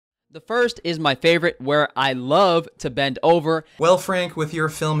The first is my favorite, where I love to bend over. Well, Frank, with your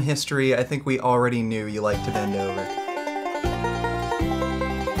film history, I think we already knew you like to bend over.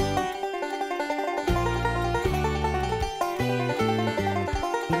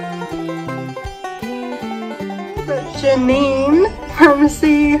 Janine from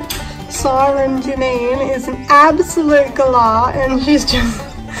Siren Janine is an absolute galah, and she's just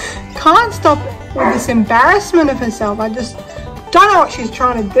can't stop with this embarrassment of herself. I just don't know what she's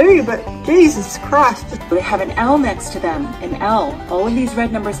trying to do, but Jesus Christ. They have an L next to them, an L. All of these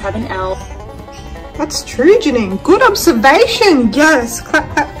red numbers have an L. That's true, Janine. Good observation. Yes, clap,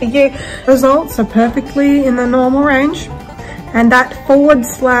 clap for you. Results are perfectly in the normal range, and that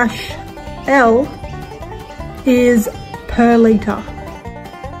 /L is per litre.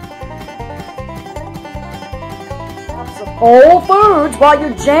 Whole Foods while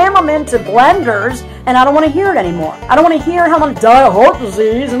you jam them into blenders, and I don't want to hear it anymore. I don't want to hear how I'm going to die of heart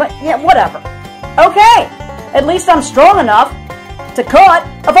disease, and yeah, whatever. Okay, at least I'm strong enough to cut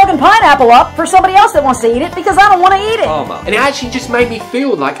a fucking pineapple up for somebody else that wants to eat it because I don't want to eat it. And it actually just made me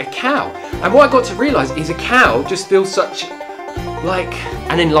feel like a cow. And what I got to realise is a cow just feels such like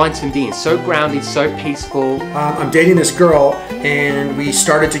an enlightened being, so grounded, so peaceful. I'm dating this girl and we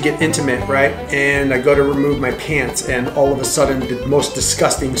started to get intimate, right? And I go to remove my pants and all of a sudden the most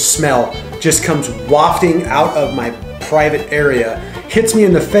disgusting smell just comes wafting out of my private area, hits me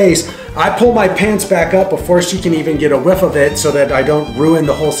in the face. I pull my pants back up before she can even get a whiff of it so that I don't ruin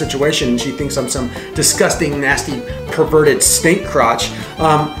the whole situation. She thinks I'm some disgusting, nasty, perverted stink crotch.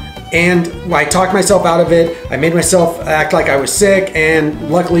 And I talked myself out of it. I made myself act like I was sick, and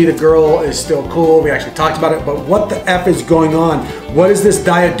luckily the girl is still cool. We actually talked about it, but what the F is going on? What is this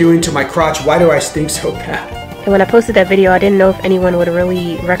diet doing to my crotch? Why do I stink so bad? And when I posted that video, I didn't know if anyone would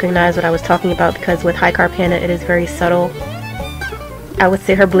really recognize what I was talking about, because with high carb Panda, it is very subtle. I would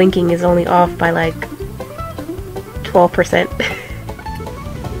say her blinking is only off by like 12%.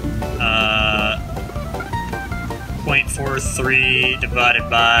 0.43 divided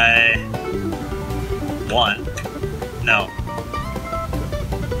by 1. No.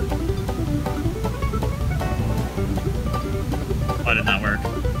 Why did that work?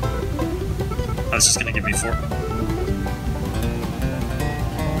 I was just gonna give me 4.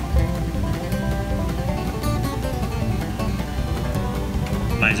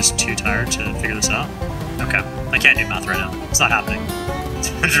 Am I just too tired to figure this out? Okay. I can't do math right now. It's not happening.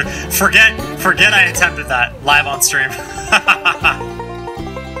 forget I attempted that live on stream.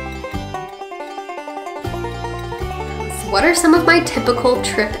 What are some of my typical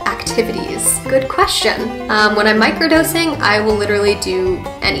trip activities? Good question. When I'm microdosing, I will literally do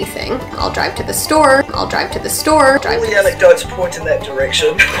anything. I'll drive to the store, All the anecdotes point in that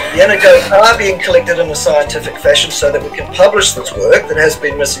direction. The anecdotes are being collected in a scientific fashion so that we can publish this work that has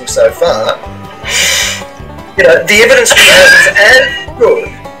been missing so far. You know, the evidence we have is as good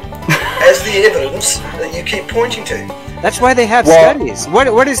as the evidence that you keep pointing to. That's why they have studies.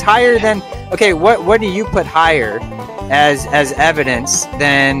 What is higher than, okay, what do you put higher as evidence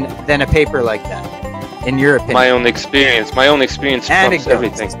than a paper like that, in your opinion? My own experience trumps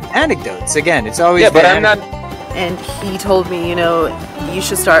everything. Anecdotes, again, it's always but I'm not. And he told me, you know, you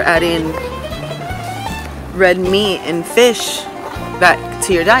should start adding red meat and fish back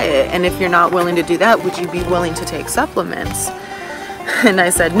to your diet, and if you're not willing to do that, would you be willing to take supplements? And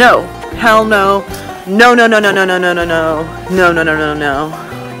I said, no, hell no, no, no, no, no, no, no, no, no, no, no, no, no, no, no,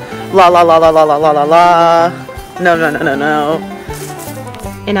 la la la la la la la la la, no, no, no, no, no.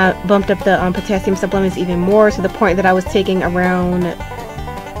 And I bumped up the potassium supplements even more, to the point that I was taking around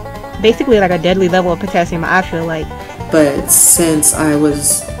basically like a deadly level of potassium, I feel like. But since I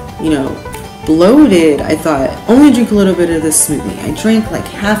was, you know, bloated, I thought, only drink a little bit of this smoothie. I drank like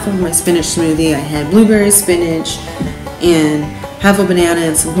half of my spinach smoothie. I had blueberry spinach and half a banana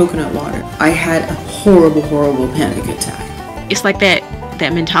and some coconut water. I had a horrible, horrible panic attack. It's like that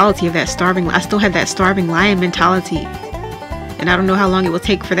mentality of that starving. I still have that starving lion mentality, and I don't know how long it will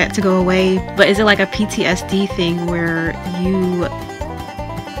take for that to go away. But is it like a PTSD thing where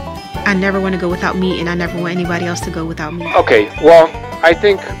I never want to go without meat, and I never want anybody else to go without meat? Okay, well, I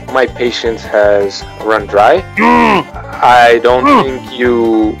think my patience has run dry.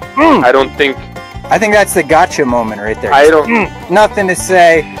 I think that's the gotcha moment right there. Nothing to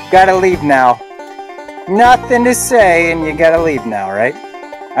say, gotta leave now. Nothing to say, and you gotta leave now, right?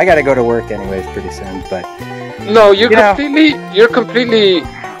 I gotta go to work anyways pretty soon, but no, you're completely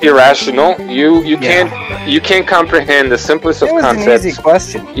irrational. You can't comprehend the simplest of concepts. It was an easy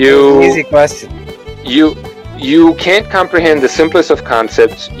question. Easy question. you can't comprehend the simplest of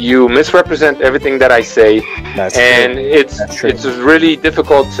concepts. You misrepresent everything that I say, and it's really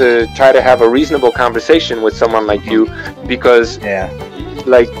difficult to try to have a reasonable conversation with someone like you, because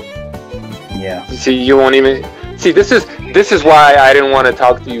see, you won't even see. This is why I didn't want to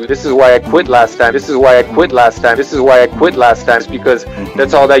talk to you. This is why I quit last time. This is why I quit last time. This is why I quit last time. It's because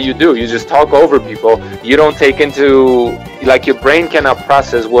that's all that you do. You just talk over people. You don't take into, like, your brain cannot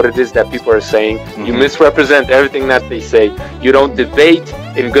process what it is that people are saying. You misrepresent everything that they say. You don't debate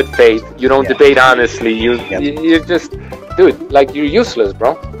in good faith. You don't debate honestly. You just, dude, like, you're useless,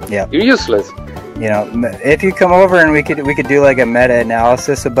 bro. Yeah. You're useless. You know, if you come over and we could do like a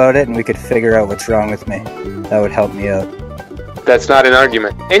meta-analysis about it, and we could figure out what's wrong with me, that would help me out. That's not an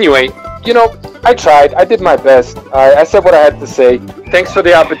argument. Anyway, you know, I tried. I did my best. I said what I had to say. Thanks for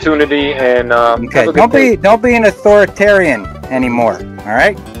the opportunity, and okay. Don't be an authoritarian anymore. All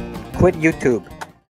right, quit YouTube.